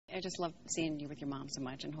just love seeing you with your mom so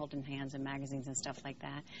much and holding hands in magazines and stuff like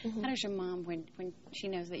that. Mm-hmm. How does your mom, when she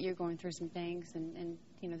knows that you're going through some things and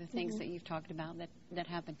you know, the things that you've talked about that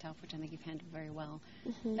have been tough, which I think you've handled very well,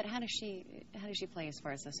 but how does she play as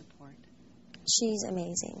far as the support? She's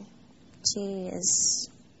amazing. She is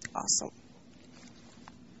awesome.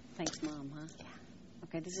 Thanks, Mom, huh? Yeah.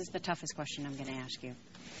 Okay, this is the toughest question I'm going to ask you,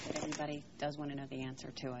 but everybody does want to know the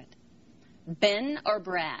answer to it. Ben or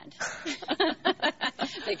Brad?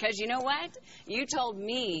 Because you know what? You told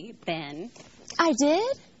me, Ben. I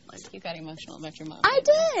did? You got emotional about your mom. I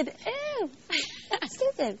did. Ew. That's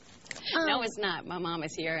stupid. No, it's not. My mom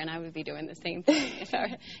is here, and I would be doing the same thing.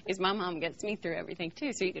 Because my mom gets me through everything,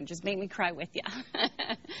 too, so you can just make me cry with you.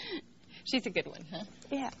 She's a good one, huh?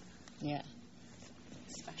 Yeah. Yeah.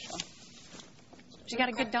 Special. She got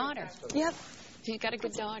a good daughter. Yep. She's got a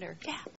good daughter. Yeah.